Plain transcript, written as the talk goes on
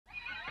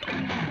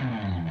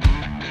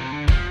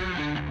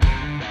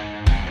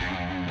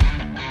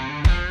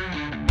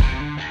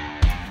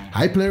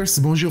Hi players,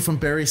 bonjour from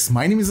Paris,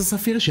 my name is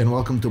Asaf and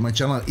welcome to my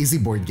channel Easy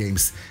Board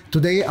Games.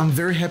 Today I'm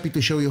very happy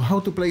to show you how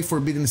to play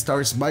Forbidden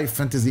Stars by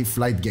Fantasy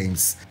Flight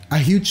Games. A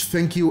huge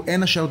thank you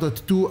and a shout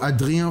out to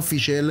Adrien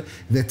Fichelle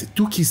that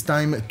took his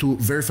time to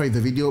verify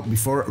the video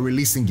before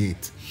releasing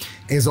it.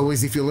 As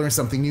always, if you learn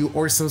something new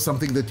or saw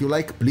something that you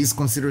like, please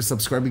consider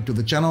subscribing to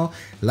the channel,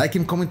 like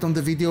and comment on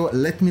the video,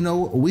 let me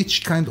know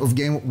which kind of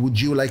game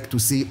would you like to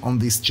see on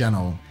this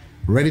channel.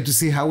 Ready to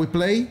see how we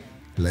play?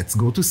 Let's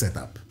go to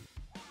setup.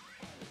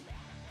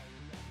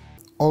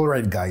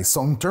 Alright guys,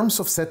 so in terms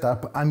of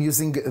setup, I'm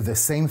using the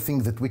same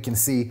thing that we can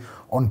see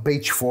on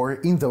page 4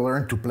 in the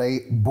Learn to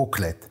Play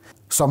booklet.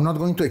 So I'm not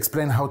going to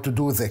explain how to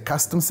do the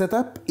custom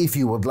setup. If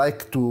you would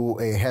like to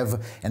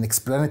have an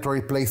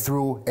explanatory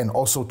playthrough and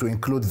also to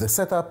include the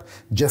setup,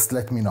 just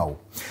let me know.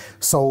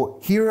 So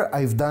here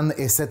I've done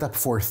a setup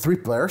for 3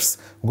 players.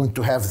 We're going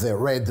to have the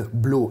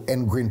red, blue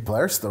and green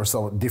players. There are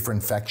also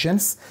different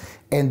factions.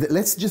 And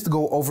let's just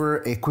go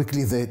over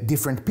quickly the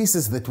different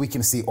pieces that we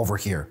can see over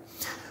here.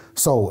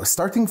 So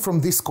starting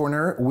from this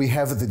corner, we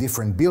have the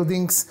different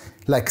buildings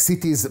like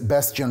cities,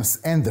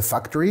 bastions and the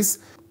factories.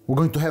 We're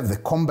going to have the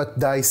combat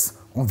dice.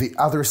 On the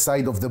other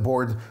side of the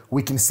board,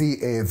 we can see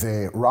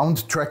the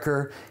round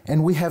tracker,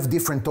 and we have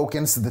different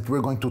tokens that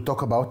we're going to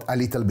talk about a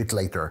little bit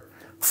later.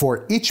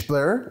 For each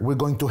player, we're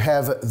going to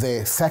have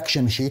the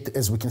faction sheet,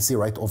 as we can see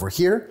right over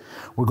here.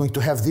 We're going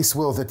to have this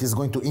wheel that is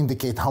going to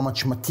indicate how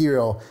much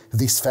material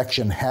this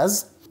faction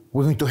has.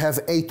 We're going to have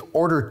 8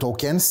 order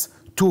tokens,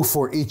 2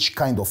 for each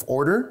kind of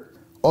order.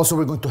 Also,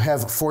 we're going to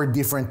have 4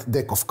 different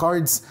deck of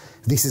cards.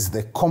 This is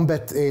the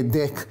combat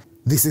deck,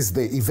 this is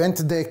the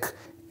event deck,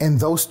 and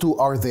those 2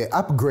 are the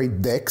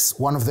upgrade decks.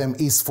 One of them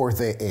is for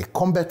the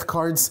combat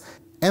cards,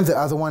 and the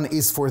other one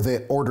is for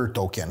the order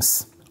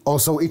tokens.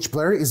 Also, each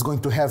player is going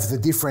to have the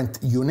different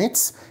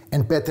units,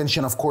 and pay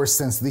attention, of course,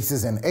 since this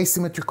is an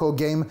asymmetrical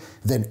game,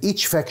 then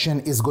each faction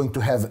is going to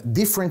have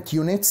different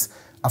units,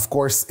 of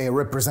course,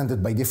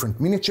 represented by different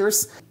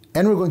miniatures.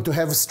 And we're going to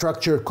have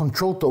structure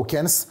control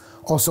tokens.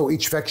 Also,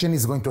 each faction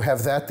is going to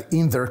have that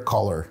in their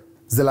color.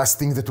 The last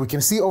thing that we can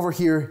see over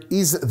here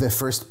is the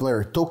first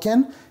player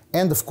token.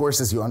 And of course,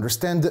 as you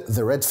understand,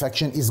 the red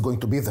faction is going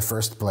to be the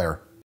first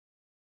player.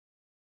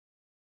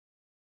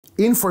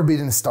 In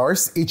Forbidden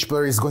Stars, each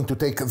player is going to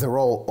take the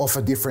role of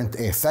a different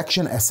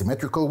faction,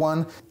 asymmetrical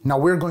one. Now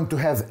we're going to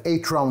have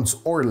 8 rounds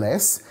or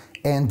less.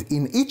 And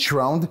in each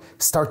round,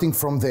 starting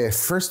from the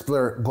first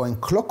player going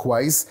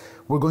clockwise,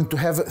 we're going to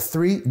have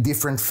 3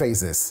 different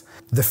phases.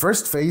 The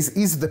first phase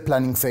is the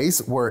planning phase,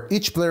 where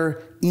each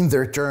player in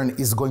their turn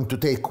is going to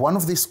take one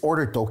of these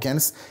order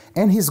tokens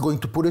and he's going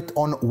to put it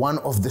on one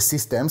of the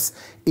systems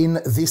in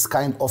this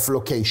kind of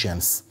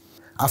locations.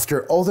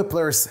 After all the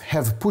players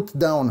have put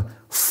down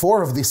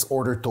 4 of these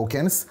order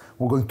tokens,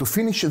 we're going to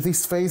finish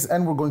this phase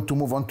and we're going to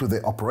move on to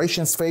the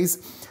operations phase,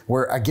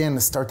 where again,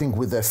 starting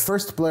with the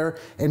first player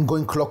and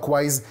going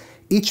clockwise,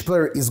 each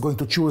player is going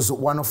to choose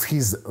one of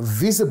his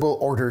visible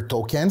order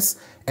tokens,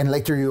 and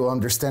later you'll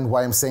understand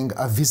why I'm saying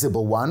a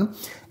visible one,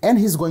 and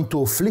he's going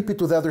to flip it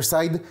to the other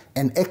side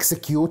and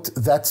execute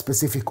that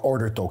specific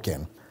order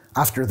token.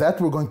 After that,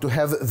 we're going to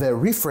have the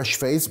refresh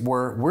phase,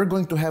 where we're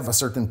going to have a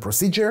certain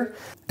procedure,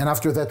 and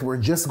after that we're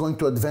just going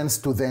to advance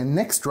to the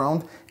next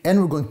round and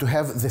we're going to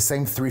have the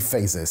same 3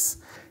 phases.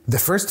 The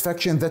first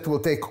faction that will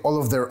take all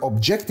of their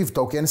objective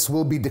tokens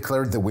will be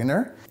declared the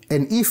winner,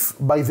 and if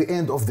by the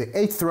end of the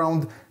 8th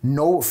round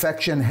no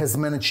faction has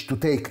managed to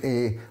take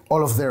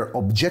all of their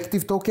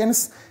objective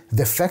tokens,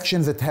 the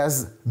faction that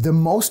has the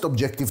most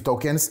objective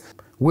tokens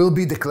will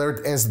be declared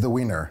as the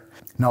winner.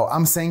 Now,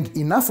 I'm saying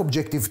enough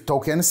objective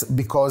tokens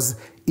because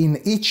in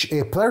each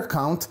player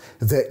count,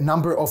 the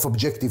number of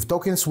objective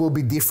tokens will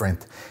be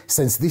different.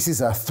 Since this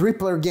is a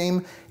 3-player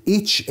game,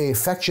 each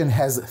faction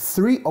has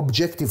 3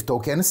 objective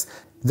tokens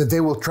that they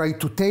will try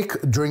to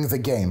take during the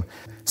game.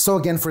 So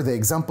again, for the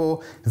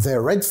example, the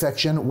red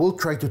faction will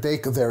try to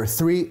take their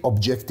 3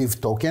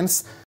 objective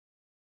tokens.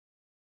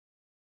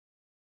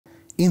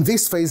 In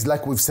this phase,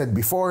 like we've said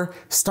before,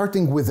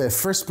 starting with the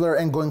first player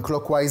and going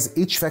clockwise,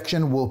 each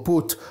faction will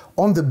put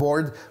on the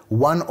board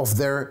one of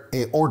their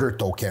order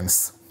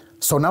tokens.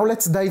 So now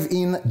let's dive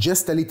in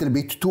just a little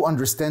bit to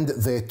understand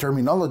the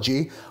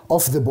terminology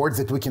of the board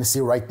that we can see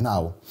right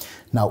now.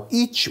 Now,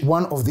 each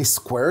one of these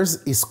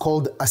squares is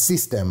called a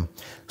system.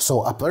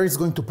 So a player is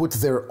going to put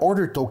their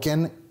order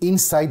token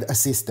inside a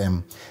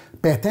system.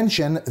 Pay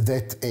attention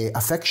that a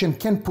faction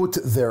can put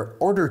their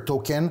order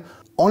token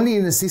only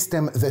in a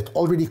system that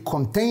already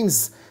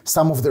contains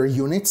some of their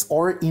units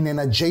or in an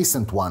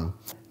adjacent one.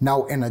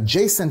 Now, an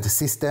adjacent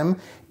system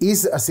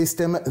is a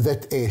system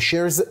that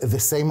shares the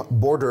same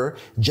border,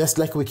 just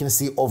like we can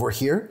see over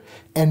here,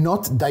 and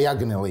not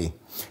diagonally.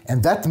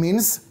 And that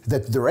means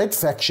that the red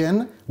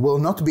faction will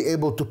not be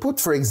able to put,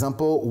 for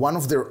example, one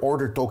of their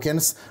order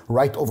tokens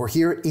right over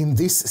here in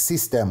this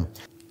system.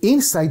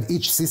 Inside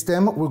each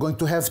system, we're going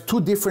to have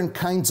 2 different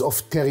kinds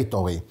of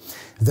territory.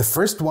 The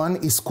first one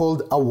is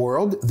called a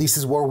world. This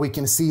is where we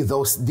can see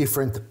those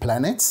different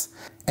planets.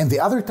 And the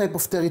other type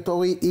of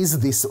territory is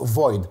this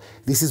void.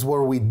 This is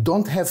where we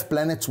don't have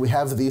planets, we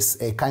have this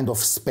kind of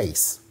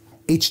space.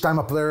 Each time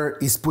a player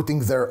is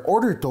putting their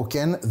order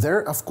token,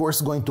 they're of course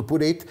going to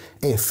put it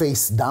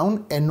face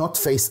down and not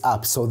face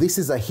up. So this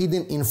is a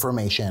hidden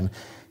information.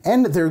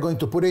 And they're going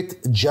to put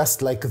it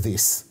just like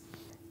this.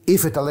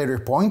 If at a later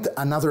point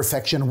another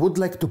faction would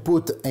like to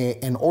put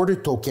an order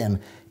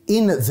token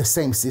in the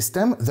same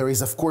system, there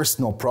is of course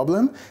no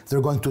problem.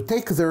 They're going to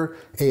take their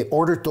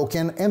order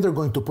token and they're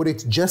going to put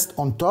it just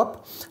on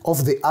top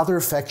of the other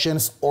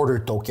faction's order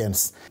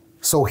tokens.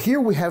 So here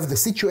we have the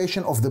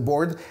situation of the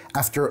board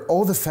after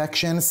all the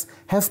factions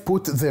have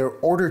put their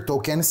order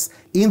tokens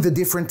in the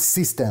different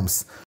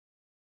systems.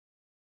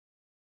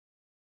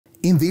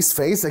 In this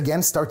phase,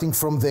 again starting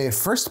from the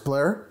first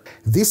player,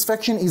 this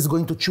faction is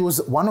going to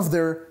choose one of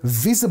their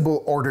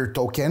visible order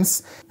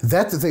tokens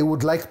that they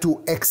would like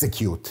to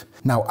execute.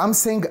 Now I'm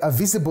saying a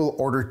visible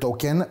order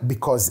token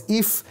because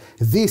if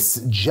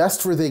this,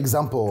 just for the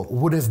example,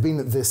 would have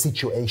been the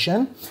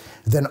situation,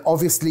 then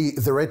obviously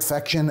the red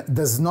faction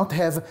does not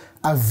have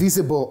a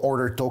visible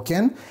order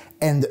token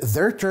and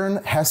their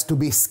turn has to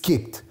be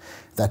skipped.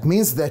 That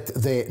means that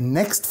the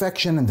next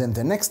faction and then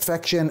the next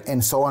faction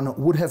and so on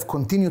would have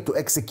continued to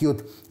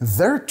execute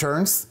their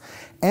turns,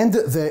 and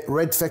the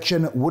red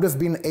faction would have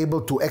been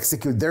able to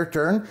execute their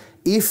turn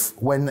if,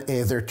 when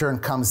their turn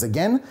comes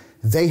again,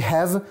 they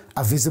have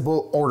a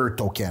visible order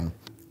token.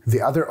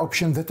 The other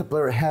option that the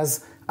player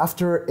has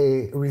after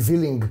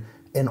revealing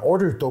an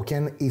order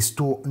token is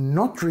to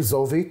not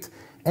resolve it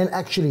and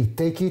actually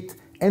take it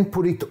and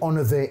put it on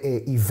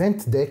the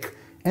event deck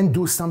and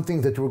do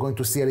something that we're going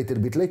to see a little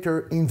bit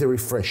later in the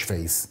refresh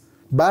phase.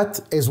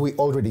 But as we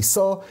already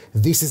saw,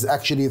 this is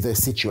actually the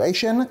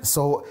situation,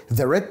 so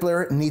the red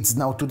player needs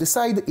now to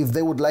decide if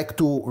they would like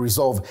to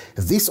resolve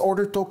this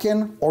order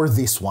token or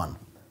this one.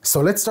 So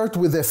let's start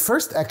with the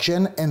first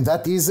action, and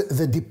that is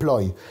the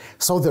deploy.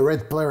 So the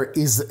red player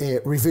is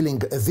revealing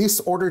this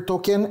order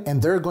token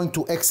and they're going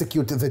to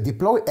execute the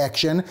deploy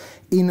action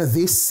in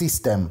this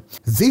system.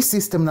 This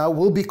system now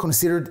will be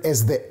considered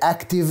as the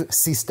active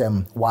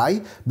system.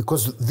 Why?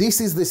 Because this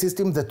is the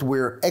system that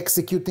we're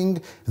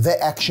executing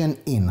the action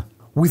in.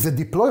 With the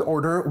deploy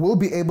order, we'll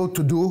be able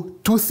to do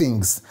two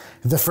things.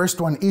 The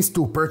first one is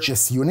to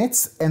purchase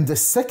units, and the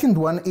second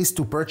one is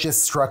to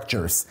purchase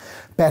structures.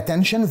 Pay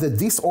attention that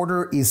this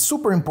order is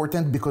super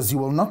important because you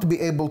will not be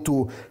able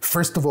to,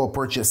 first of all,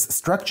 purchase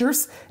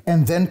structures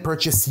and then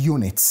purchase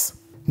units.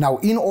 Now,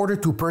 in order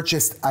to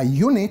purchase a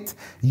unit,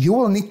 you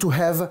will need to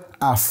have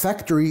a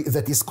factory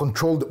that is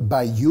controlled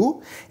by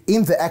you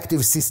in the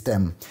active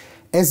system.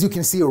 As you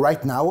can see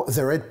right now,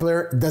 the red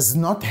player does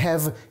not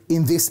have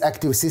in this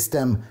active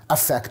system a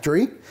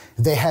factory.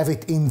 They have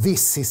it in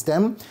this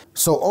system.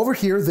 So over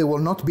here, they will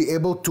not be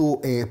able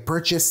to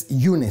purchase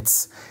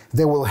units.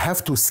 They will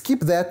have to skip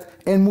that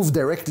and move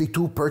directly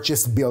to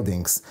purchase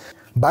buildings.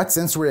 But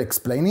since we're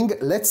explaining,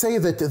 let's say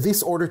that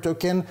this order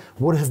token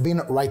would have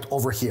been right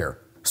over here.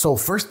 So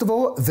first of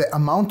all, the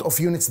amount of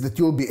units that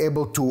you'll be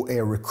able to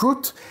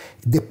recruit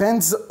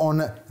depends on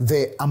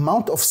the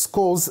amount of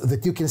skulls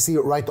that you can see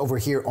right over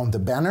here on the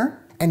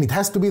banner, and it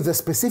has to be the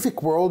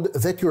specific world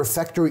that your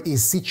factory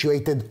is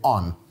situated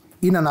on.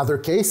 In another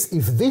case,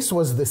 if this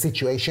was the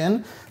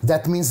situation,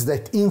 that means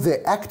that in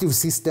the active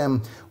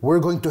system we're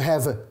going to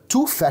have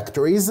two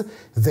factories.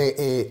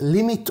 The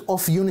limit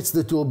of units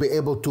that you'll be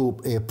able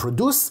to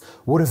produce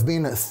would have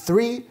been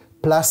 3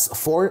 plus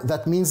 4,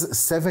 that means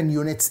 7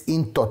 units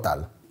in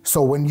total.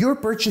 So when you're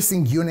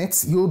purchasing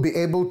units, you'll be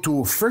able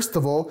to, first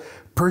of all,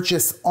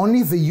 purchase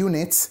only the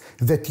units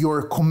that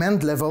your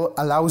command level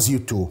allows you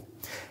to.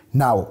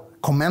 Now,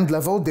 command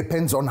level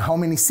depends on how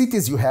many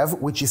cities you have,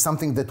 which is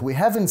something that we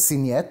haven't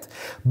seen yet,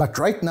 but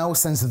right now,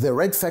 since the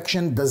red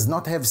faction does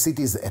not have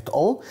cities at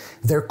all,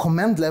 their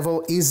command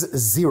level is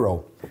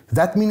 0.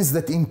 That means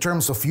that in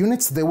terms of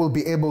units, they will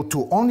be able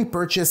to only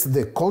purchase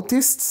the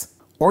cultists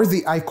or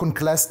the icon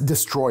class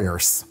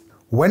destroyers.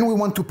 When we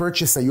want to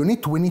purchase a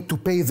unit, we need to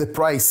pay the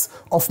price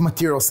of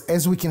materials,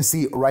 as we can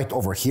see right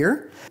over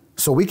here.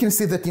 So we can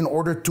see that in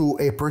order to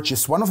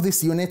purchase one of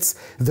these units,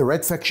 the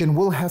red faction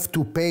will have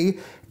to pay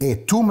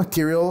 2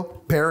 material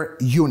per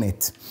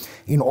unit.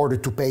 In order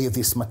to pay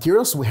these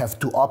materials, we have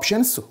 2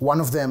 options. One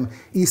of them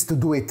is to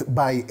do it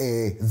by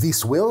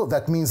this wheel.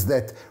 That means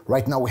that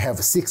right now we have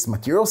 6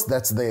 materials.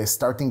 That's the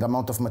starting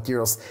amount of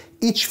materials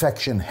each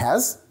faction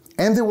has.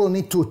 And they will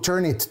need to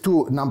turn it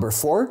to number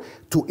 4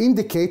 to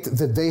indicate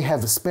that they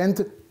have spent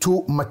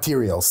 2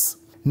 materials.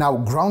 Now,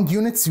 ground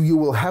units you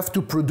will have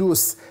to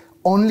produce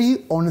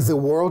only on the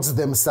worlds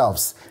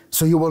themselves.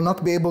 So you will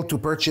not be able to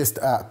purchase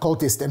a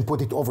cultist and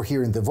put it over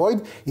here in the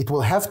void. It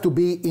will have to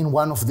be in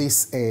one of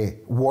these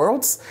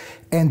worlds.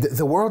 And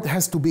the world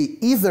has to be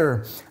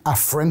either a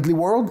friendly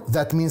world,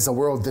 that means a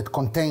world that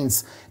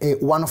contains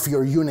one of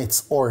your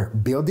units or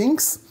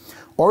buildings,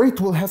 or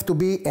it will have to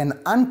be an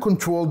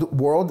uncontrolled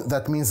world,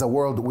 that means a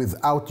world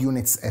without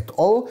units at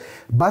all,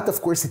 but of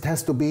course it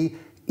has to be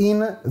in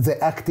the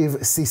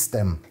active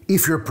system.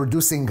 If you're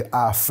producing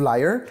a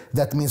flyer,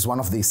 that means one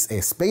of these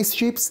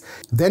spaceships,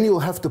 then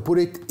you'll have to put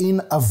it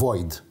in a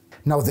void.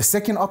 Now, the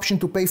second option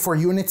to pay for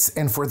units,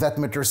 and for that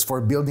matters for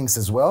buildings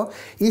as well,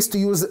 is to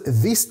use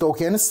these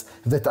tokens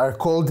that are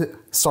called,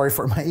 sorry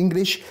for my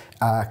English,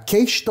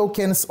 cash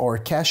tokens or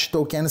cash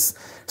tokens.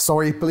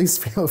 Sorry, please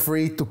feel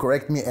free to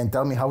correct me and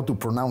tell me how to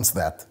pronounce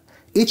that.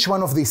 Each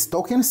one of these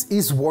tokens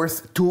is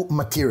worth 2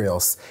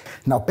 materials.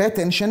 Now pay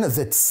attention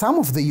that some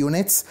of the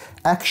units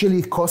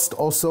actually cost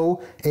also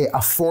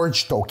a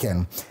forge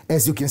token.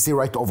 As you can see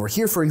right over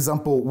here, for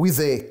example, with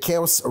the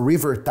Chaos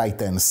River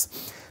Titans.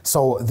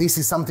 So this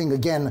is something,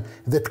 again,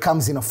 that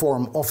comes in a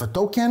form of a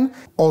token.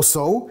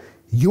 Also,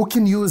 you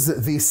can use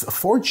this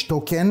forge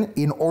token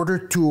in order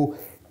to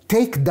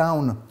take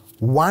down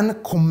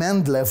one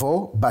command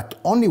level, but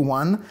only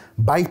one,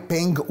 by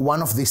paying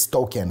one of these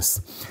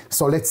tokens.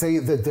 So let's say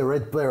that the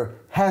red player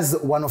has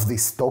one of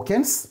these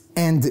tokens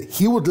and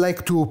he would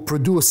like to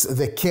produce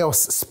the Chaos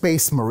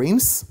Space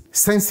Marines.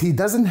 Since he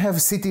doesn't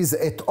have cities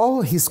at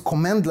all, his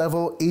command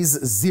level is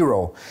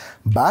 0,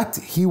 but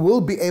he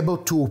will be able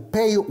to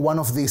pay one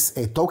of these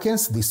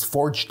tokens, this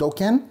forge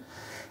token,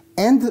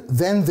 and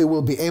then they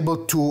will be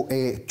able to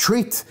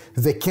treat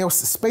the Chaos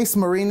Space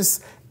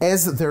Marines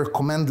as their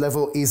command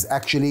level is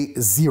actually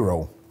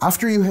 0.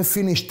 After you have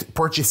finished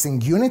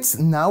purchasing units,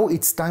 now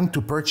it's time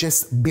to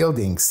purchase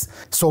buildings.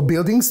 So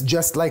buildings,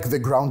 just like the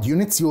ground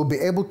units, you'll be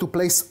able to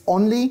place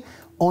only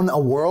on a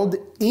world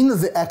in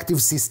the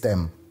active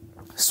system.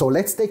 So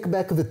let's take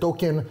back the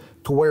token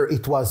to where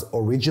it was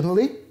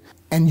originally,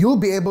 and you'll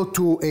be able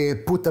to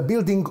put a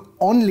building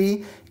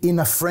only in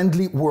a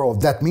friendly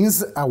world. That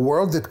means a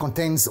world that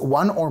contains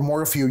one or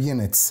more of your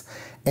units.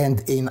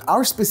 And in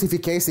our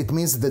specific case, it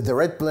means that the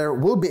red player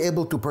will be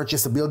able to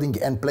purchase a building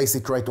and place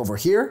it right over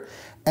here,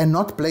 and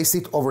not place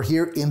it over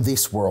here in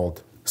this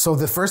world. So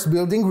the first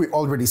building we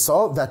already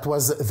saw, that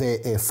was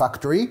the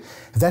factory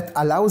that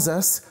allows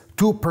us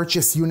to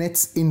purchase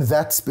units in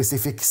that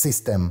specific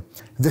system.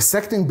 The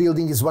second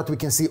building is what we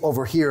can see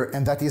over here,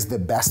 and that is the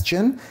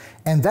bastion,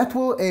 and that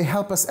will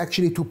help us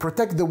actually to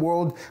protect the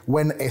world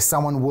when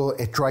someone will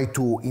try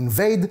to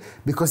invade,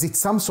 because it's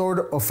some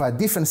sort of a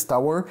defense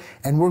tower,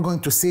 and we're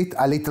going to see it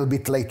a little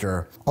bit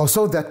later.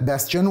 Also, that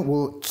bastion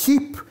will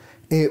keep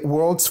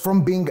worlds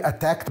from being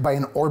attacked by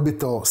an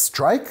orbital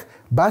strike,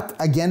 but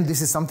again,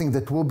 this is something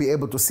that we'll be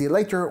able to see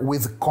later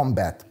with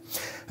combat.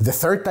 The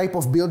third type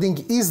of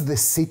building is the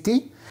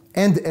city,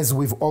 and as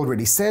we've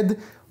already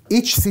said,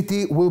 each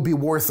city will be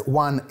worth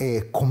one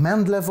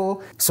command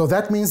level. So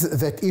that means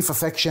that if a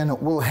faction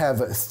will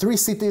have 3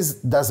 cities,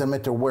 doesn't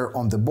matter where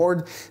on the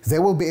board, they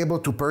will be able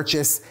to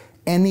purchase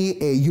any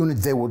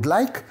unit they would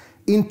like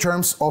in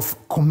terms of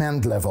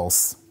command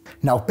levels.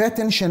 Now pay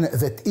attention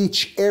that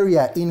each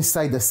area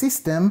inside the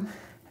system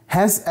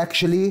has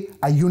actually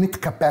a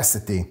unit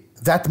capacity.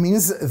 That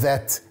means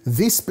that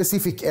this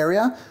specific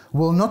area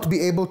will not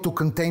be able to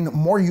contain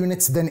more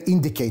units than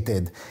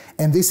indicated.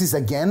 And this is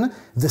again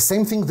the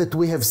same thing that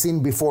we have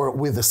seen before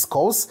with the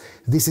skulls.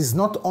 This is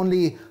not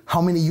only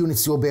how many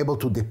units you'll be able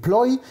to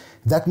deploy,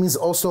 that means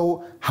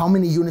also how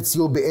many units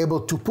you'll be able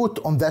to put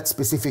on that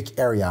specific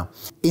area.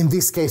 In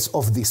this case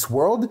of this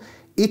world,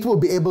 it will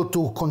be able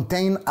to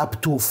contain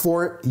up to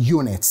 4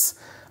 units.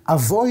 A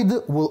void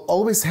will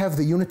always have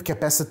the unit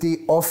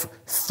capacity of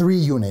 3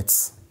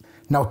 units.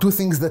 Now, 2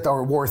 things that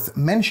are worth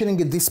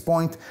mentioning at this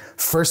point.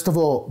 First of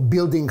all,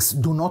 buildings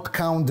do not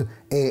count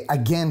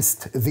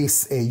against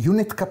this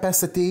unit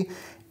capacity.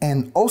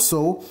 And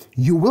also,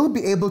 you will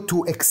be able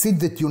to exceed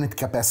that unit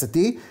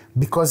capacity,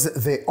 because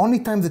the only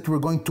time that we're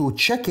going to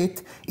check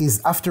it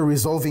is after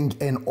resolving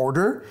an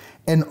order,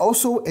 and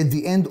also at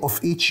the end of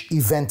each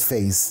event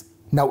phase.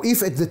 Now,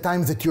 if at the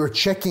time that you're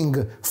checking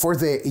for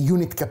the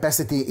unit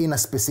capacity in a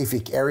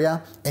specific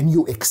area and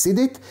you exceed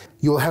it,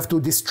 you'll have to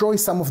destroy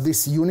some of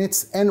these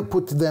units and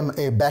put them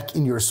back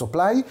in your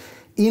supply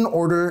in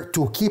order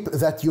to keep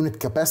that unit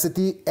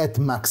capacity at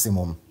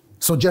maximum.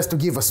 So just to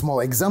give a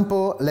small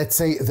example, let's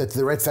say that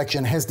the red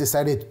faction has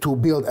decided to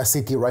build a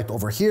city right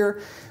over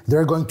here.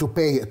 They're going to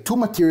pay 2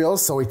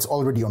 materials, so it's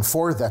already on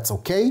 4, that's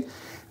okay.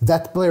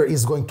 That player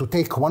is going to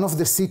take one of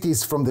the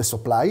cities from the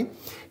supply.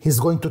 He's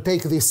going to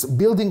take this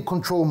building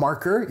control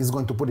marker, he's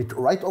going to put it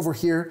right over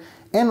here,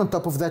 and on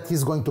top of that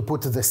he's going to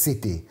put the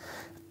city.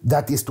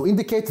 That is to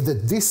indicate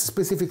that this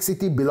specific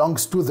city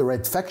belongs to the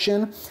red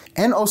faction,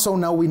 and also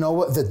now we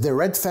know that the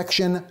red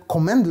faction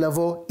command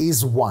level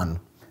is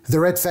 1. The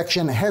red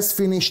faction has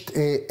finished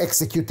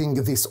executing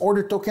this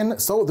order token,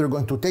 so they're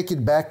going to take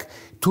it back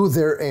to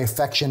their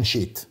faction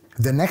sheet.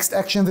 The next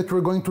action that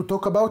we're going to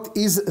talk about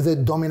is the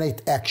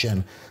dominate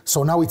action.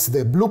 So now it's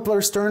the blue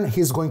player's turn.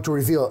 He's going to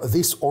reveal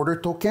this order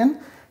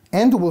token,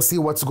 and we'll see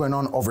what's going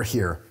on over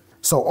here.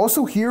 So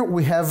also here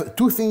we have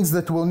two things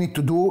that we'll need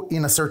to do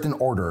in a certain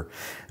order.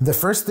 The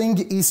first thing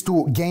is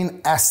to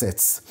gain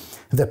assets.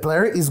 The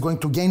player is going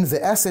to gain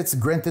the assets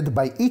granted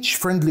by each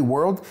friendly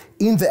world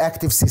in the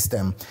active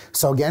system.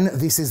 So again,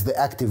 this is the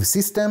active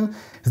system.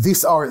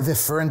 These are the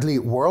friendly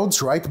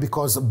worlds, right?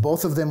 Because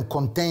both of them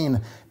contain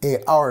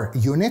our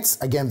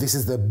units. Again, this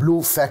is the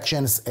blue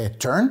faction's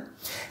turn.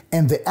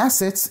 And the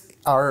assets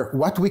are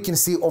what we can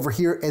see over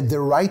here at the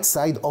right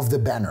side of the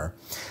banner.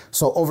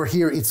 So over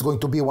here it's going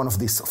to be one of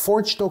these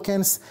forge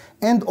tokens,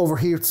 and over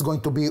here it's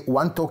going to be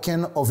one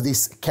token of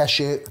these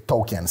cache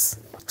tokens.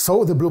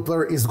 So the blue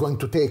player is going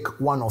to take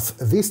one of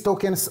these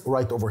tokens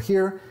right over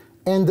here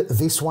and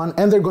this one,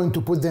 and they're going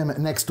to put them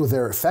next to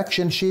their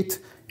faction sheet,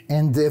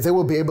 and they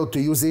will be able to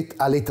use it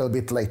a little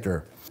bit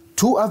later.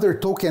 Two other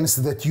tokens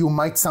that you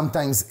might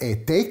sometimes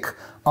take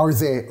are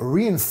the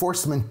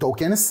reinforcement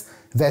tokens,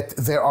 that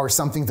there are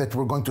something that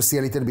we're going to see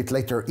a little bit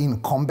later in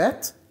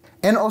combat.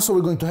 And also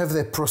we're going to have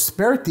the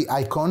prosperity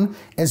icon,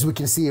 as we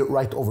can see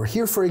right over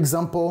here, for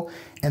example.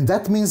 And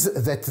that means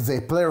that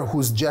the player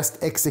who's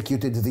just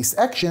executed this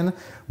action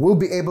will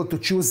be able to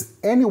choose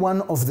any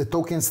one of the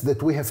tokens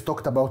that we have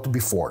talked about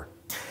before.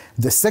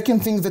 The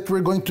second thing that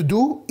we're going to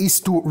do is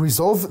to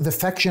resolve the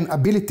faction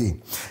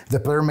ability. The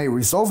player may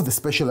resolve the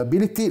special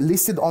ability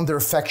listed on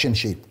their faction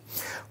sheet.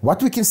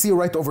 What we can see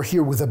right over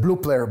here with the blue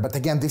player, but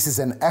again, this is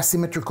an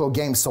asymmetrical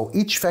game, so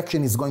each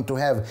faction is going to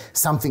have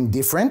something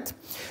different.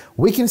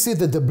 We can see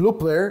that the blue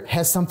player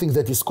has something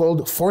that is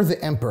called For the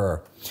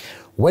Emperor.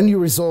 When you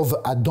resolve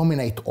a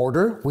dominate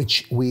order,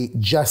 which we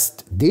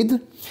just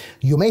did,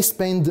 you may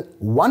spend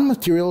one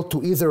material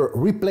to either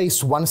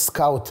replace one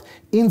scout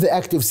in the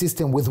active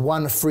system with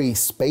one free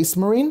space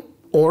marine,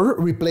 or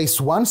replace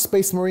one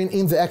space marine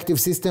in the active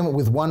system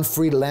with one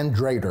free land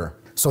raider.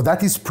 So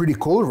that is pretty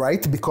cool,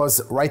 right?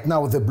 Because right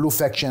now the blue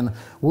faction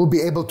will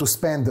be able to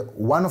spend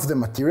one of the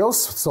materials.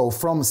 So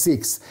from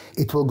 6,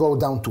 it will go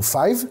down to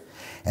 5.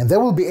 And they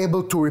will be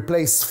able to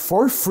replace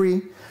for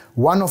free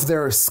one of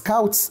their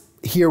scouts.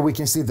 Here we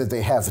can see that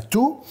they have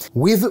 2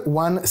 with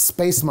one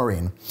space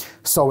marine.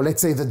 So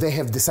let's say that they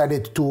have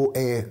decided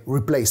to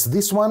replace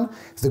this one.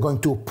 They're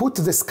going to put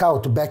the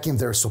scout back in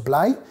their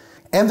supply,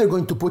 and they're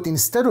going to put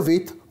instead of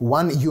it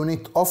one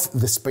unit of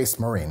the space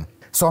marine.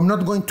 So I'm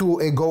not going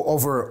to go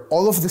over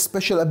all of the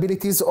special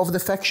abilities of the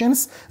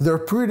factions. They're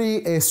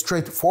pretty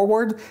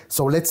straightforward.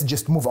 So let's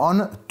just move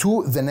on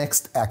to the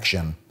next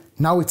action.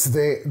 Now it's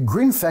the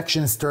green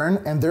faction's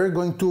turn, and they're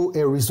going to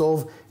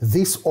resolve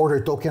this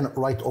order token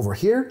right over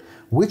here,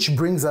 which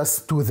brings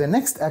us to the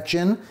next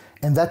action,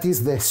 and that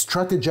is the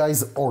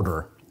Strategize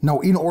order. Now,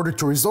 in order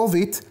to resolve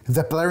it,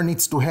 the player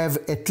needs to have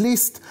at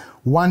least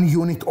one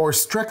unit or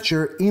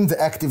structure in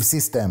the active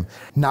system.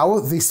 Now,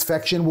 this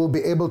faction will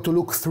be able to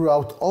look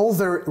throughout all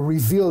their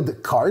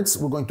revealed cards.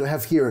 We're going to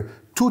have here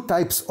 2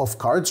 types of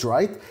cards,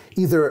 right?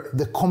 Either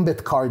the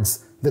combat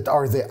cards that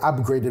are the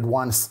upgraded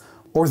ones,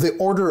 or the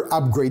order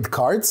upgrade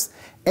cards,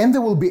 and they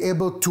will be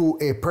able to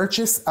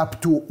purchase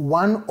up to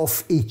one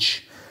of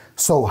each.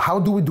 So how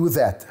do we do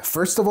that?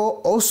 First of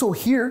all, also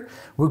here,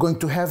 we're going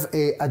to have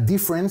a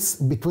difference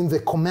between the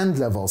command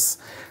levels.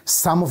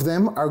 Some of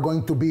them are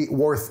going to be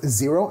worth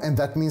 0, and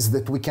that means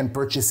that we can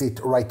purchase it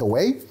right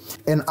away.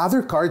 And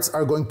other cards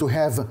are going to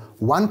have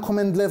 1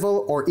 command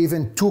level or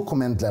even 2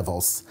 command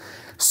levels.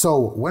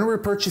 So when we're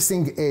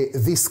purchasing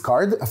this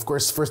card, of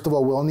course, first of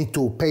all, we'll need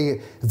to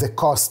pay the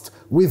cost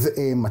with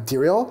a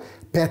material.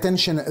 Pay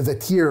attention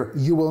that here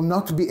you will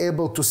not be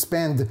able to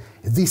spend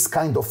this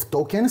kind of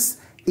tokens.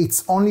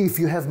 It's only if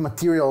you have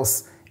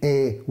materials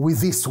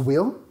with this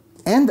wheel.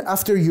 And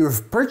after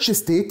you've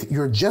purchased it,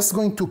 you're just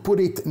going to put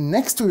it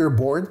next to your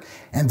board.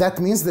 And that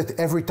means that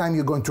every time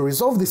you're going to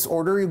resolve this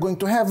order, you're going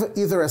to have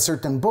either a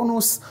certain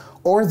bonus,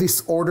 or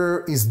this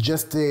order is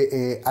just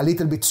a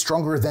little bit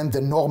stronger than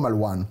the normal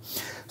one.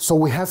 So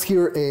we have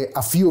here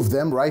a few of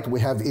them, right? We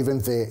have even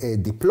the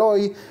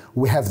deploy,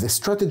 we have the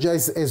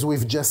strategize as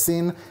we've just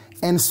seen,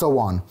 and so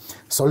on.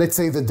 So let's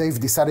say that they've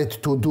decided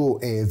to do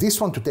this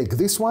one, to take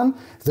this one.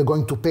 They're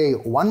going to pay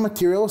 1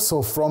 material,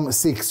 so from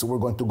 6 we're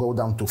going to go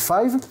down to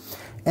 5,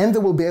 and they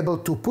will be able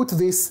to put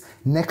this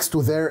next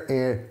to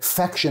their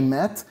faction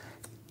mat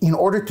in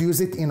order to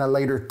use it in a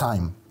later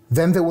time.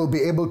 Then they will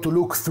be able to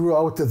look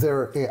throughout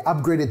their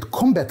upgraded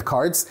combat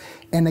cards,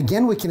 and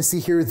again we can see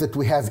here that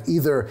we have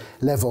either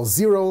level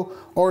 0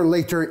 or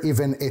later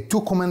even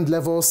 2 command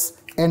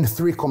levels and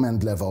 3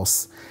 command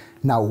levels.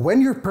 Now, when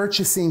you're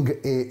purchasing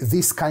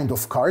this kind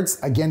of cards,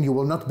 again, you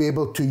will not be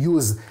able to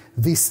use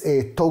these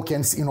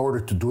tokens in order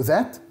to do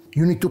that.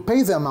 You need to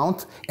pay the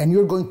amount, and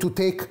you're going to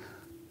take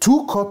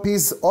 2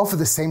 copies of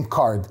the same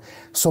card.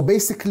 So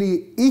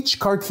basically, each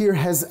card here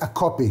has a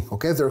copy,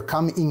 okay? They're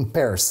coming in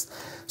pairs.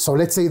 So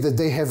let's say that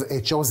they have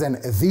chosen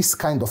this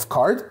kind of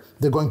card.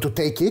 They're going to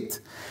take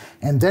it,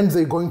 and then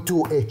they're going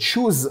to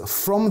choose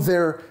from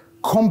their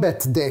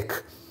combat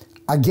deck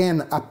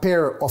again a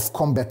pair of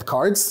combat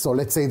cards. So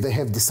let's say they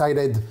have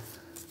decided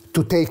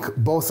to take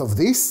both of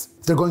these.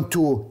 They're going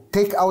to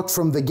take out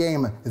from the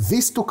game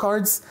these 2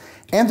 cards,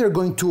 and they're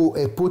going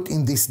to put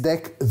in this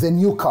deck the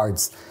new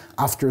cards.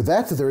 After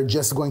that, they're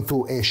just going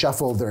to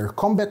shuffle their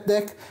combat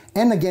deck,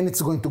 and again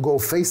it's going to go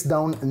face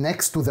down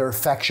next to their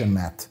faction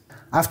mat.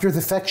 After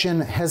the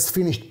faction has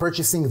finished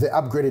purchasing the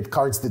upgraded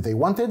cards that they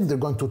wanted,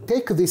 they're going to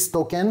take this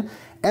token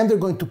and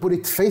they're going to put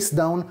it face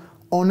down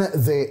on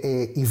the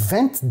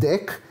event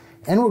deck,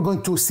 and we're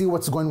going to see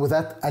what's going with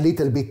that a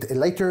little bit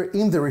later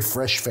in the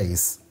refresh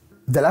phase.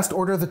 The last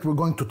order that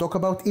we're going to talk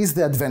about is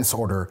the advance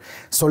order.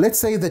 So let's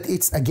say that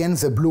it's again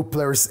the blue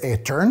player's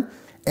turn,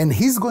 and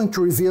he's going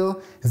to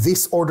reveal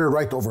this order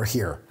right over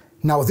here.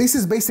 Now this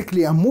is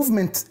basically a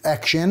movement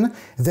action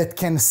that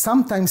can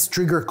sometimes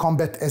trigger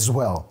combat as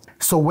well.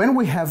 So when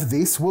we have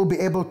this, we'll be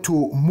able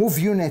to move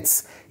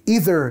units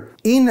either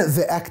in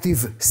the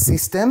active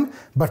system,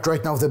 but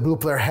right now the blue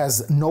player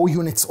has no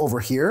units over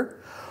here,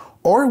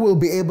 or we'll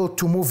be able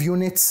to move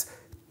units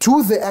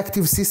to the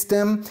active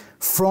system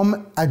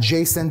from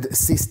adjacent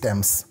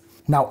systems.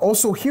 Now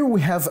also here we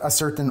have a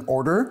certain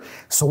order,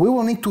 so we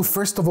will need to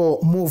first of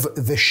all move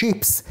the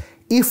ships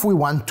if we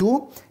want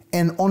to,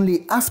 and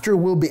only after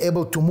we'll be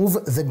able to move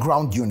the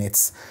ground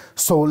units.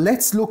 So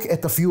let's look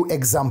at a few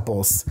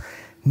examples.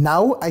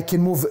 Now I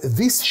can move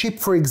this ship,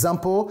 for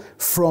example,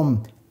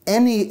 from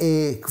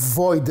any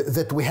void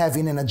that we have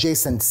in an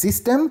adjacent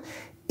system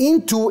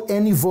into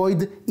any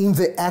void in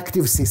the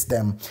active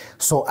system.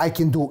 So I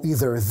can do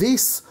either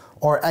this,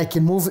 or I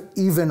can move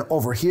even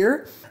over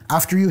here.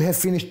 After you have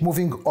finished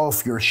moving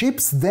off your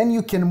ships, then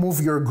you can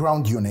move your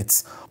ground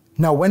units.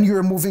 Now when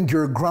you're moving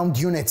your ground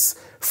units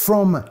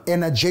from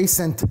an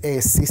adjacent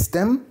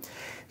system,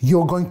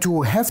 you're going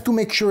to have to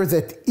make sure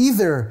that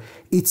either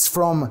it's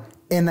from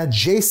an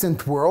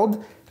adjacent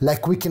world,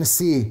 like we can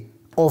see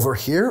over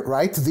here,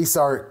 right? These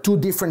are two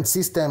different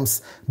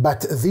systems,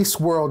 but this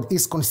world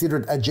is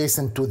considered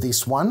adjacent to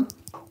this one.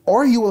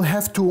 Or you will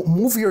have to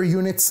move your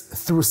units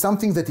through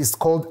something that is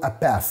called a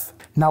path.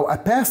 Now a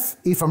path,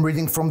 if I'm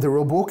reading from the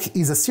rulebook,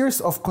 is a series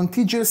of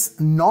contiguous,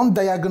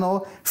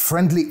 non-diagonal,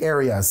 friendly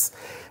areas.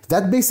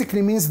 That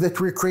basically means that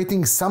we're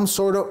creating some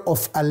sort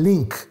of a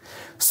link.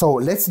 So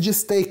let's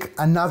just take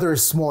another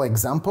small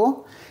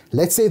example.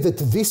 Let's say that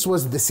this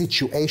was the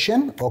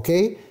situation,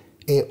 okay,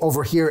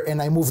 over here,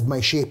 and I moved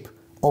my ship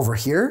over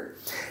here.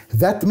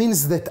 That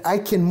means that I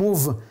can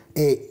move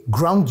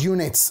ground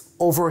units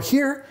over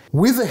here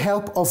with the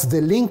help of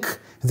the link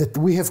that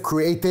we have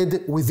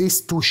created with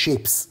these two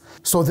ships.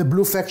 So the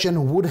blue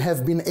faction would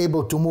have been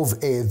able to move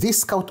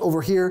this scout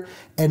over here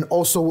and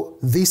also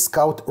this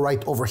scout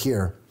right over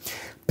here.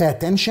 Pay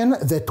attention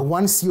that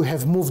once you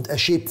have moved a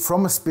ship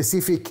from a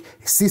specific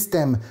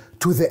system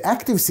to the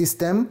active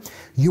system,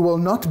 you will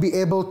not be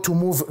able to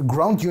move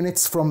ground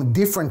units from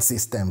different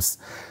systems.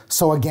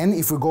 So again,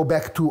 if we go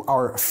back to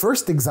our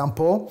first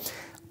example,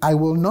 I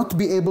will not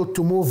be able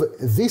to move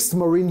this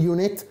marine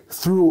unit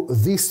through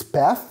this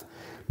path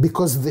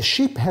because the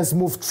ship has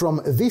moved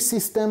from this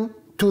system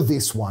to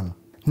this one.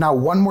 Now,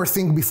 one more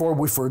thing before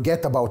we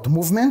forget about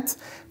movement.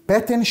 Pay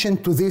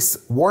attention to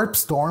these warp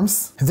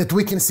storms that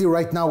we can see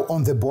right now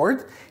on the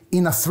board.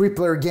 In a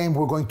 3-player game,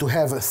 we're going to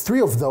have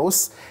 3 of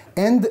those.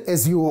 And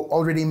as you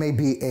already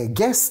maybe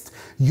guessed,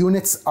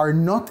 units are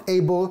not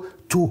able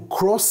to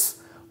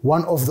cross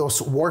one of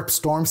those warp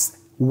storms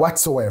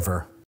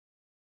whatsoever.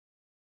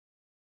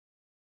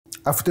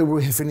 After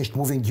we have finished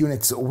moving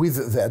units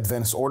with the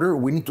advance order,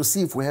 we need to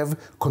see if we have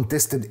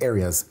contested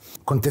areas.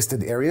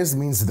 Contested areas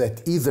means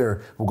that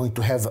either we're going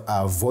to have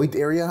a void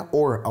area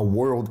or a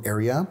world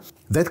area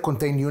that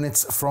contain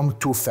units from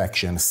 2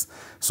 factions.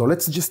 So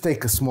let's just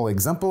take a small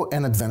example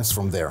and advance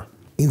from there.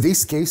 In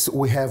this case,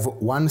 we have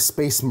 1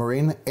 Space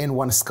Marine and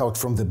 1 Scout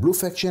from the blue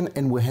faction,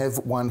 and we have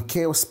 1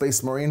 Chaos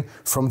Space Marine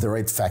from the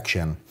red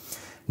faction.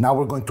 Now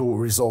we're going to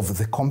resolve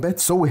the combat,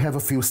 so we have a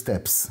few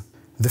steps.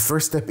 The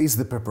first step is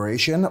the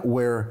preparation,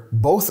 where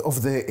both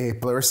of the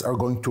players are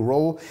going to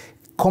roll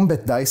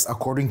combat dice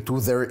according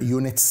to their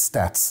unit's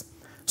stats.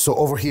 So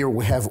over here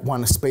we have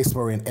 1 Space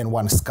Marine and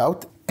 1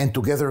 Scout, and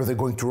together they're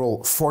going to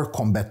roll 4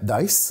 combat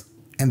dice.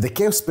 And the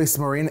Chaos Space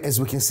Marine, as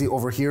we can see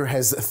over here,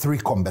 has 3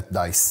 combat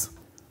dice.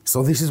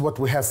 So this is what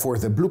we have for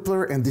the blue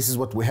player, and this is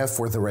what we have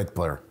for the red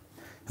player.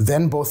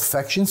 Then both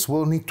factions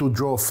will need to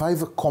draw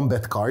 5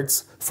 combat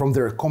cards from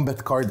their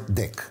combat card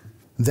deck.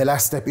 The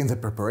last step in the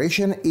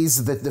preparation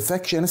is that the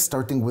factions,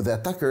 starting with the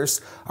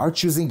attackers, are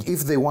choosing if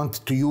they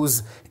want to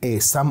use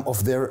some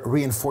of their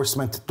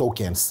reinforcement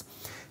tokens.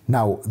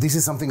 Now, this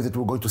is something that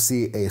we're going to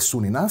see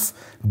soon enough,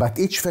 but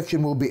each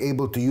faction will be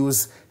able to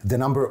use the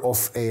number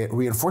of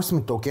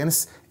reinforcement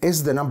tokens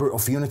as the number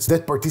of units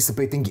that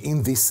participating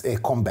in this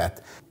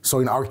combat. So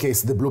in our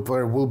case, the blue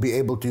player will be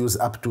able to use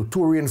up to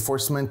 2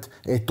 reinforcement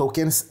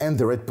tokens, and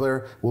the red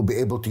player will be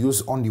able to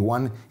use only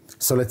 1.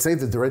 So let's say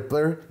that the red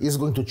player is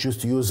going to choose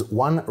to use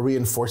 1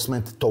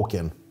 reinforcement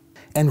token.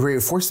 And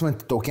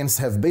reinforcement tokens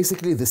have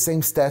basically the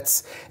same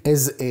stats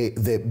as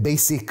the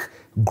basic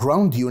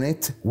ground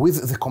unit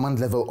with the command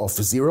level of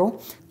 0.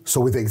 So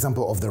with the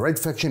example of the red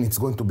faction, it's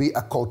going to be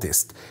a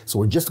cultist. So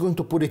we're just going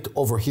to put it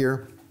over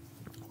here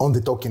on the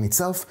token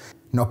itself.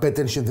 Now pay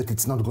attention that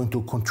it's not going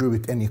to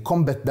contribute any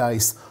combat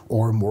dice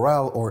or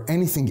morale or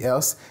anything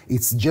else.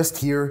 It's just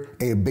here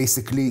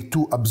basically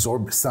to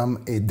absorb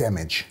some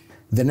damage.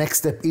 The next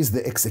step is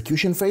the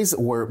execution phase,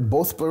 where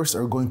both players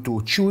are going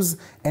to choose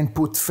and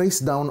put face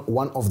down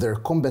one of their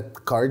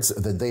combat cards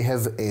that they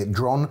have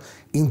drawn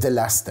in the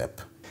last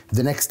step.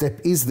 The next step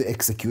is the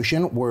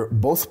execution, where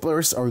both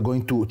players are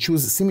going to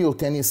choose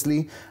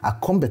simultaneously a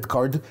combat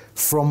card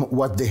from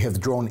what they have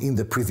drawn in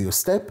the previous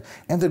step,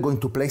 and they're going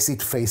to place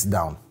it face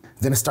down.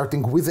 Then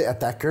starting with the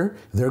attacker,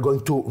 they're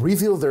going to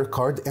reveal their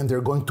card and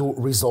they're going to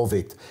resolve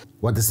it.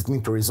 What does it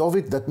mean to resolve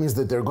it? That means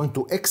that they're going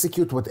to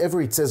execute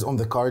whatever it says on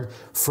the card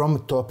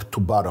from top to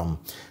bottom.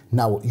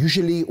 Now,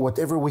 usually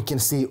whatever we can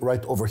see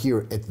right over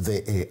here at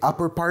the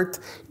upper part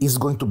is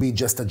going to be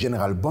just a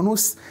general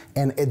bonus,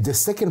 and at the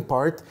second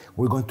part,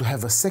 we're going to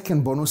have a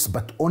second bonus,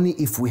 but only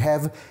if we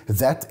have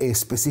that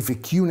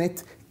specific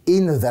unit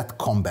in that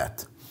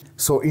combat.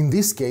 So in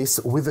this case,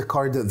 with the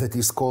card that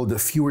is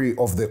called Fury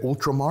of the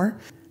Ultramar,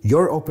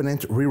 your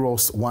opponent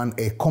rerolls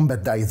a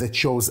combat die that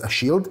shows a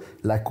shield,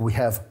 like we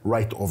have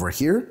right over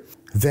here.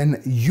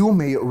 Then you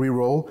may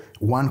reroll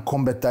one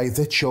combat die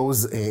that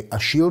shows a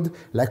shield,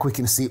 like we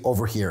can see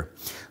over here.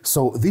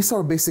 So these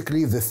are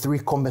basically the three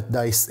combat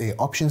dice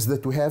options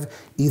that we have,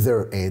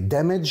 either a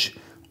damage,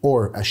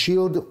 or a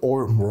shield,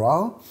 or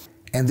morale.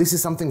 And this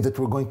is something that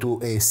we're going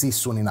to see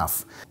soon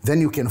enough. Then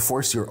you can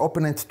force your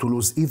opponent to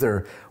lose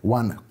either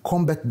one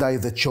combat die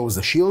that shows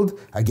a shield,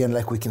 again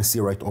like we can see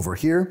right over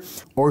here,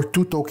 or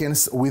two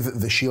tokens with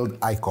the shield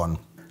icon.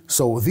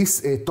 So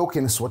these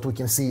tokens, what we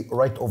can see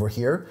right over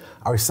here,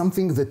 are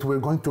something that we're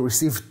going to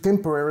receive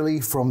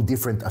temporarily from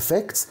different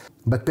effects,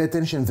 but pay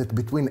attention that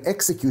between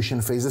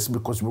execution phases,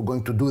 because we're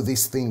going to do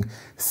this thing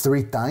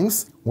 3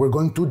 times, we're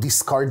going to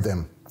discard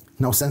them.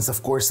 Now, since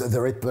of course the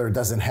red player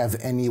doesn't have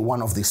any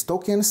one of these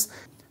tokens,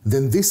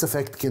 then this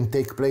effect can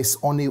take place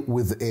only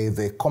with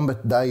the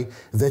combat die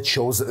that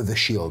shows the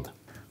shield.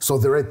 So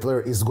the red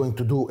player is going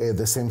to do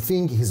the same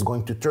thing. He's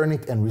going to turn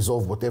it and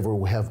resolve whatever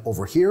we have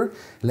over here.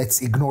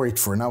 Let's ignore it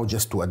for now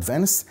just to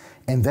advance.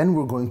 And then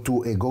we're going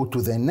to go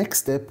to the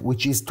next step,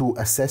 which is to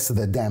assess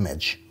the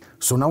damage.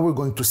 So now we're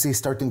going to see,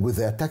 starting with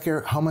the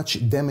attacker, how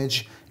much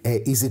damage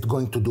is it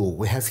going to do.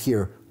 We have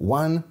here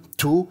 1,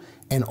 2,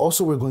 and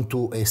also we're going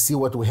to see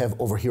what we have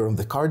over here on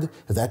the card,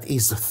 that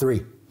is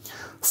 3.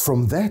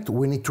 From that,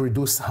 we need to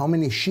reduce how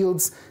many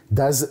shields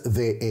does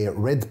the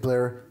red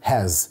player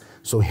has.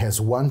 So he has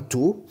 1,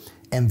 2,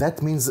 and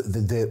that means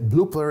that the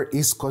blue player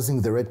is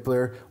causing the red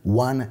player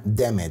 1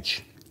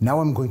 damage. Now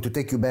I'm going to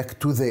take you back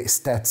to the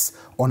stats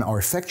on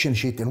our faction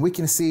sheet, and we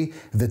can see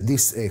that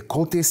this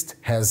cultist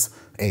has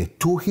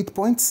 2 hit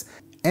points,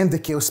 and the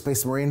Chaos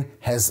Space Marine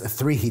has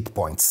 3 hit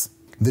points.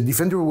 The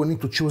defender will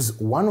need to choose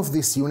one of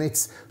these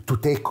units to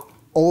take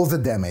all the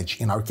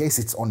damage. In our case,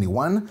 it's only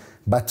 1,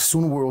 but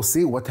soon we will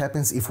see what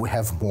happens if we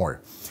have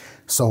more.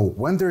 So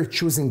when they're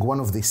choosing one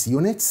of these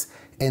units,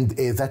 and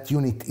that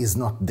unit is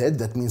not dead,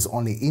 that means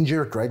only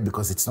injured, right?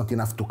 Because it's not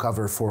enough to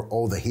cover for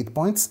all the hit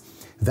points.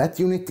 That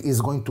unit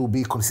is going to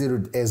be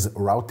considered as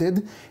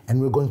routed,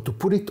 and we're going to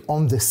put it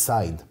on the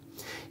side.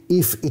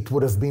 If it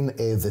would have been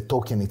the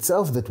token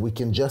itself, that we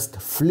can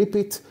just flip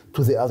it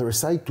to the other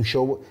side to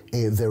show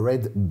the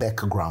red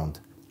background.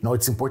 Now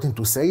it's important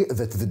to say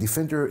that the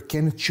defender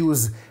can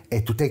choose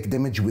to take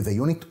damage with a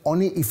unit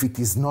only if it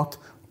is not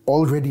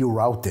already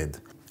routed.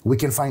 We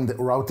can find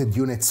routed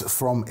units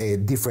from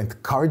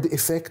different card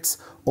effects,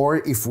 or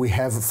if we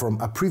have from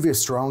a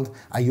previous round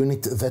a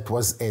unit that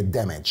was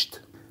damaged.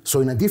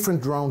 So in a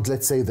different round,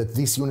 let's say that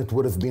this unit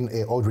would have been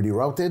already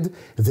routed,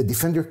 the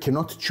defender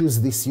cannot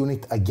choose this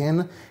unit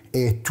again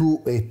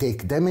to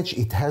take damage.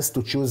 It has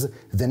to choose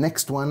the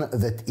next one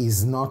that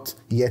is not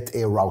yet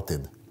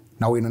routed.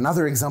 Now in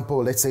another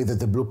example, let's say that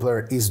the blue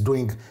player is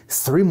doing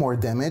 3 more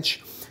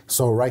damage.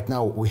 So right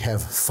now we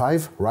have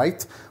 5,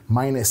 right?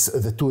 Minus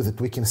the 2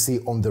 that we can see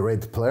on the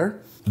red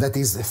player. That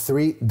is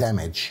 3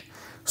 damage.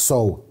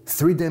 So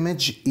 3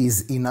 damage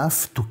is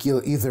enough to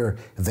kill either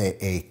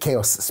the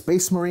Chaos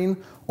Space Marine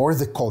or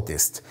the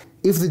cultist.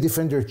 If the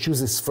defender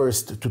chooses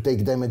first to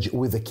take damage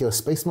with the Chaos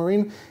Space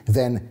Marine,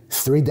 then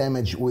 3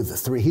 damage with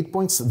 3 hit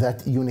points,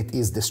 that unit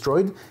is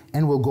destroyed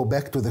and will go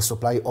back to the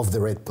supply of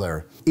the red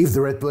player. If the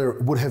red player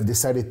would have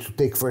decided to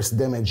take first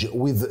damage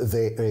with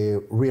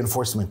the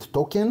reinforcement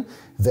token,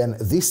 then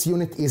this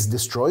unit is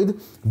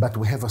destroyed, but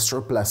we have a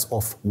surplus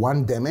of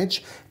 1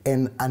 damage,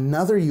 and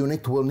another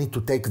unit will need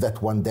to take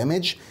that 1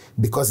 damage.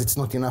 Because it's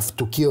not enough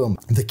to kill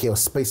the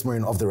Chaos Space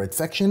Marine of the red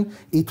faction,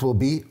 it will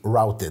be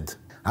routed.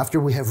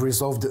 After we have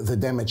resolved the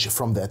damage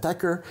from the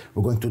attacker,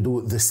 we're going to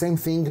do the same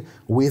thing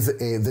with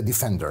the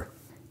defender.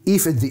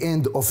 If at the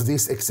end of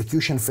this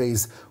execution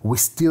phase we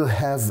still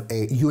have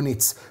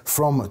units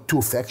from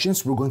two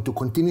factions, we're going to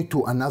continue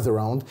to another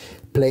round,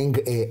 playing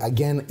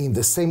again in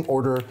the same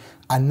order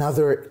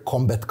another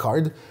combat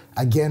card,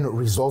 again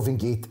resolving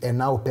it, and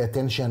now pay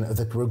attention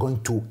that we're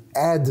going to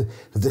add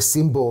the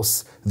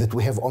symbols that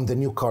we have on the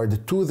new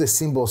card to the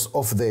symbols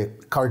of the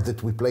card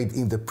that we played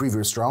in the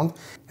previous round,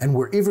 and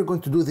we're either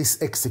going to do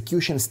this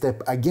execution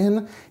step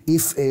again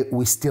if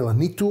we still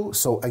need to,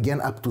 so again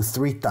up to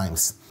 3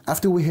 times.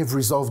 After we have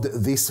resolved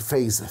this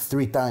phase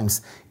 3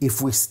 times,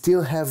 if we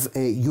still have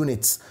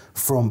units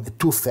from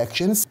two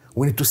factions,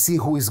 we need to see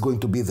who is going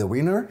to be the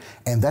winner,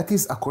 and that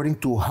is according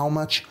to how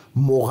much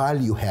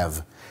morale you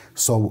have.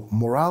 So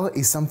morale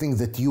is something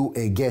that you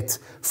get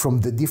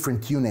from the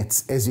different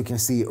units, as you can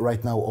see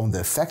right now on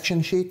the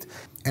faction sheet,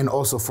 and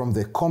also from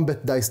the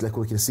combat dice like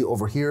we can see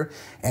over here,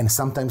 and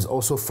sometimes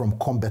also from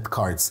combat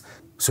cards.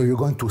 So you're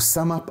going to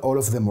sum up all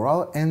of the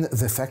morale, and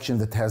the faction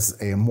that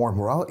has more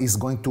morale is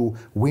going to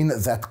win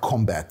that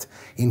combat.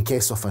 In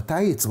case of a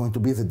tie, it's going to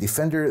be the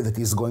defender that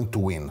is going to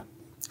win.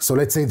 So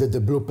let's say that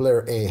the blue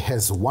player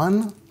has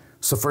won.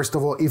 So first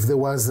of all, if there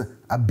was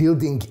a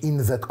building in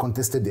that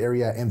contested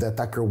area and the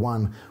attacker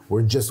won,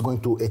 we're just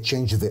going to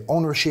change the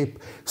ownership.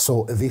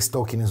 So this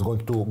token is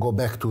going to go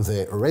back to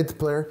the red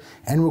player,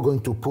 and we're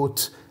going to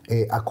put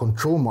a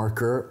control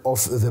marker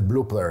of the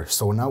blue player.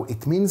 So now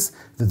it means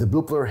that the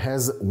blue player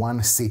has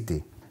 1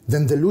 city.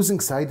 Then the losing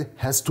side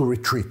has to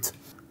retreat.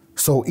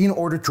 So in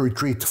order to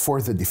retreat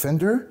for the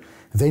defender,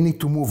 they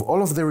need to move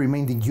all of the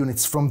remaining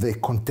units from the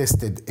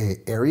contested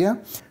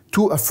area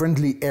to a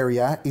friendly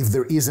area. If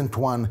there isn't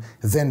one,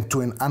 then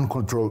to an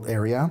uncontrolled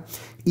area,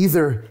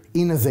 either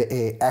in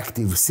the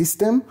active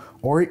system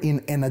or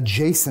in an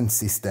adjacent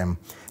system.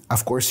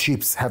 Of course,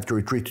 ships have to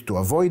retreat to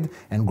avoid,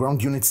 and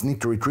ground units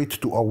need to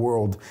retreat to a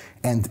world.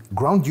 And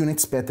ground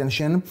units, pay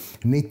attention,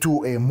 need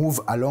to move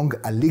along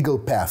a legal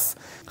path.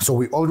 So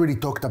we already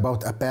talked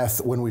about a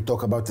path when we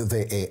talk about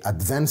the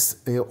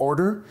advance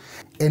order.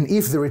 And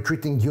if the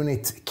retreating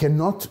unit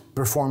cannot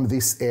perform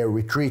this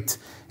retreat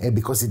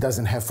because it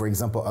doesn't have, for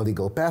example, a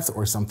legal path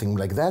or something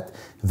like that,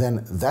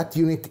 then that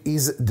unit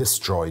is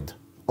destroyed.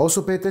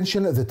 Also pay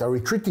attention that a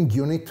retreating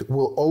unit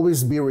will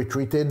always be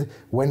retreated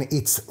when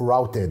it's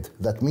routed.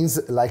 That means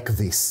like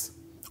this.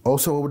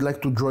 Also, I would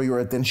like to draw your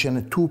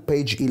attention to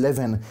page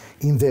 11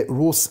 in the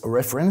rules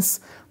reference,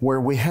 where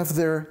we have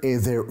there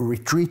the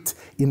retreat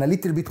in a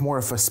little bit more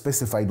of a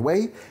specified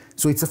way.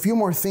 So it's a few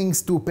more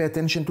things to pay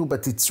attention to,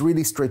 but it's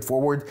really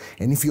straightforward.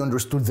 And if you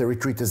understood the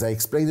retreat as I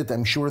explained it,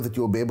 I'm sure that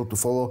you'll be able to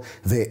follow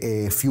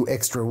the few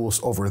extra rules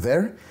over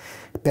there.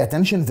 Pay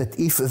attention that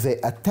if the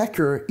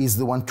attacker is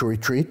the one to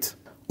retreat,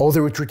 all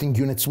the retreating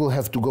units will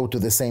have to go to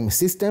the same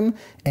system,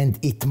 and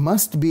it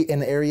must be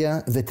an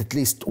area that at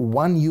least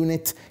one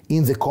unit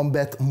in the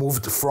combat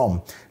moved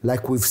from,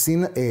 like we've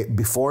seen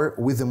before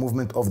with the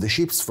movement of the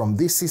ships from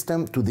this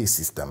system to this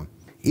system.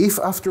 If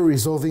after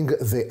resolving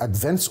the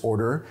advance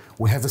order,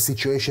 we have a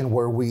situation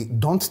where we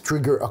don't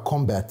trigger a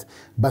combat,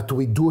 but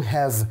we do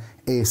have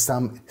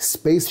some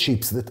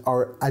spaceships that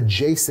are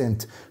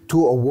adjacent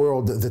to a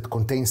world that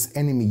contains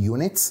enemy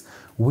units,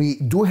 we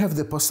do have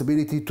the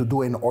possibility to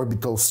do an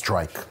orbital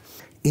strike.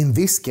 In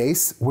this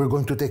case, we're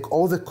going to take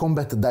all the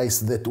combat dice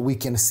that we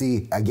can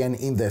see again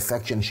in the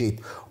faction sheet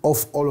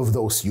of all of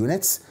those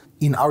units.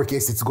 In our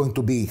case, it's going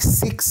to be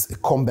 6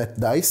 combat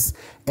dice,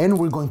 and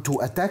we're going to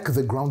attack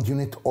the ground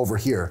unit over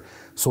here.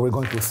 So we're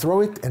going to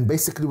throw it, and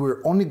basically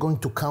we're only going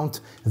to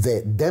count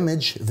the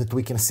damage that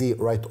we can see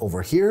right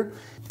over here,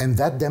 and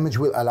that damage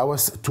will allow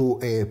us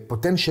to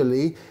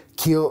potentially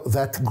kill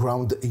that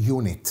ground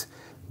unit.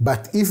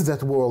 But if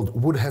that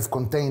world would have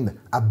contained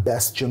a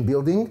bastion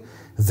building,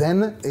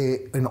 then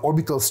an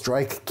orbital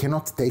strike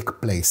cannot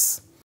take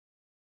place.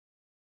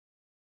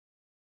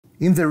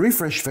 In the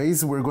refresh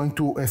phase, we're going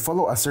to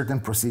follow a certain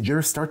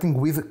procedure, starting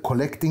with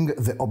collecting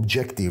the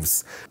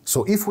objectives.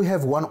 So if we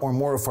have one or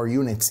more of our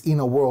units in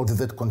a world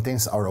that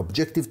contains our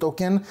objective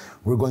token,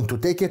 we're going to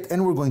take it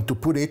and we're going to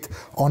put it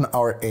on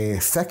our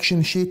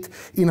faction sheet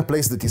in a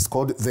place that is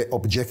called the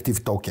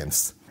objective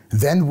tokens.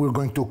 Then we're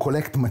going to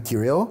collect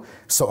material.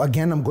 So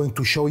again, I'm going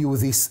to show you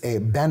this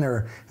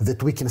banner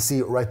that we can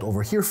see right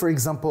over here, for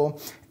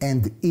example.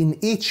 And in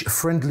each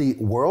friendly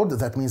world,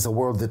 that means a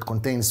world that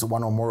contains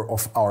one or more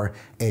of our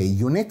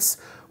units,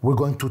 we're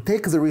going to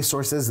take the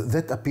resources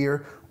that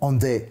appear on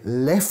the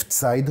left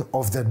side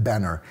of that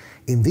banner.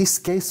 In this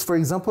case, for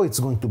example, it's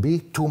going to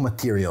be 2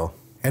 material.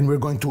 And we're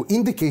going to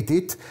indicate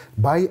it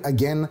by,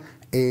 again,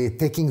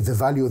 taking the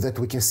value that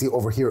we can see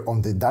over here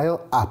on the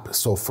dial up.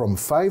 So from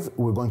 5,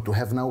 we're going to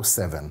have now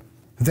 7.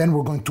 Then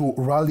we're going to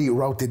rally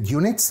routed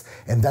units,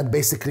 and that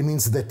basically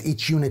means that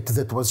each unit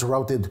that was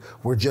routed,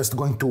 we're just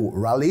going to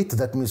rally it.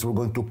 That means we're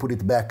going to put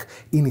it back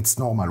in its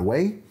normal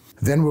way.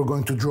 Then we're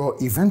going to draw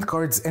event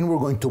cards, and we're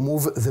going to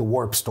move the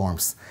warp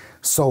storms.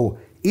 So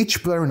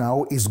each player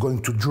now is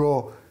going to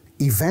draw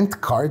event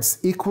cards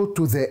equal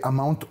to the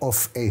amount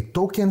of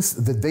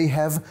tokens that they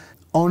have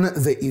on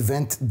the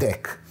event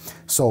deck.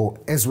 So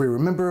as we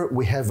remember,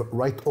 we have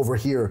right over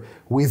here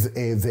with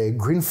the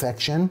green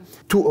faction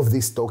 2 of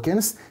these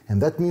tokens,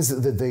 and that means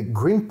that the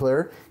green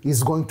player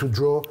is going to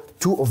draw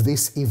 2 of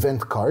these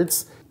event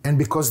cards. And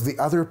because the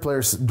other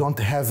players don't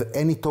have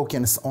any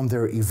tokens on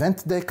their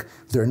event deck,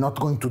 they're not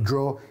going to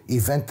draw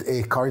event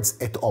cards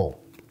at all.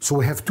 So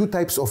we have 2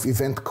 types of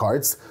event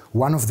cards.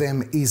 One of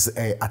them is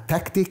a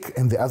tactic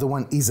and the other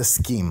one is a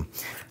scheme.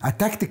 A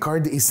tactic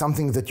card is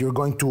something that you're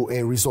going to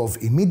resolve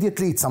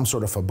immediately. It's some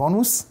sort of a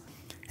bonus.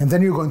 And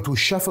then you're going to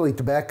shuffle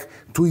it back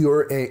to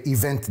your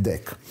event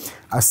deck.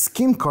 A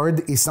scheme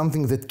card is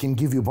something that can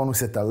give you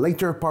bonus at a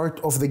later part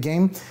of the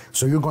game.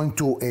 So you're going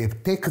to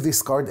take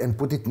this card and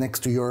put it next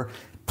to your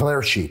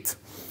player sheet.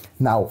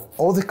 Now,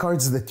 all the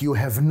cards that you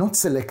have not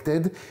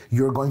selected,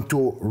 you're going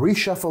to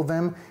reshuffle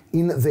them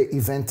in the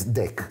event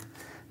deck.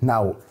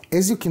 Now,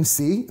 as you can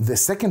see, the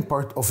second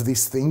part of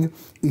this thing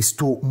is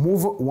to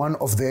move one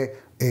of the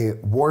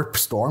warp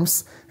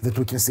storms that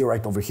we can see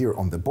right over here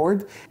on the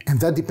board, and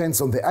that depends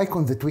on the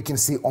icon that we can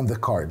see on the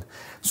card.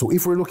 So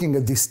if we're looking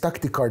at this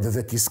tactic card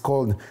that is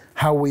called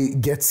How We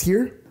Gets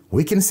Here,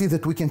 we can see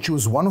that we can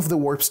choose one of the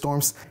warp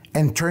storms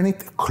and turn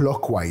it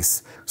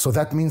clockwise. So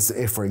that means,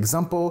 for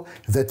example,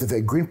 that the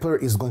green player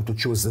is going to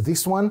choose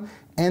this one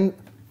and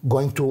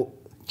going to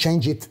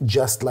change it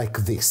just like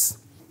this.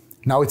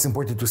 Now it's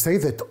important to say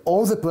that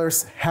all the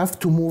players have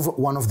to move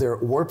one of their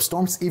warp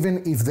storms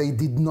even if they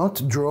did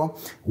not draw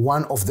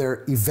one of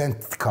their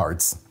event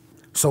cards.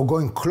 So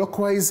going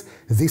clockwise,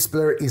 this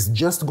player is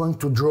just going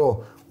to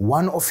draw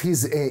one of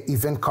his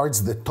event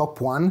cards, the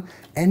top one,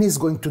 and he's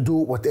going to do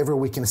whatever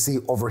we can see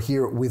over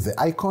here with the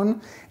icon,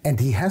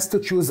 and he has to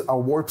choose a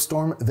warp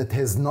storm that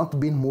has not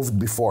been moved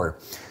before.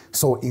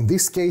 So in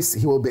this case,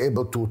 he will be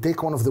able to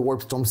take one of the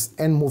warp storms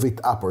and move it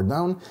up or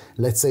down.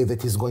 Let's say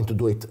that he's going to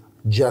do it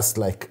just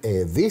like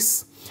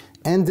this,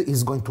 and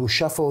he's going to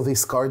shuffle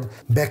this card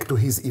back to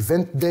his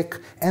event deck,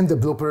 and the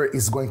blue player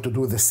is going to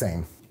do the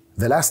same.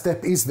 The last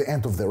step is the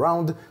end of the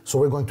round, so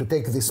we're going to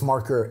take this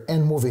marker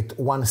and move it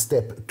 1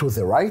 step to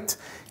the right,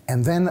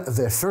 and then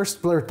the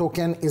first player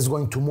token is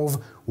going to move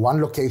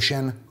 1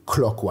 location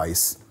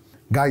clockwise.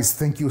 Guys,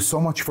 thank you so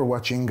much for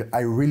watching.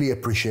 I really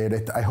appreciate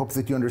it. I hope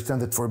that you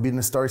understand that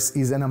Forbidden Stars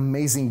is an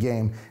amazing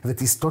game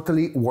that is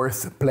totally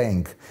worth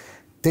playing.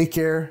 Take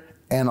care,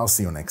 and I'll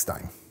see you next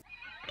time.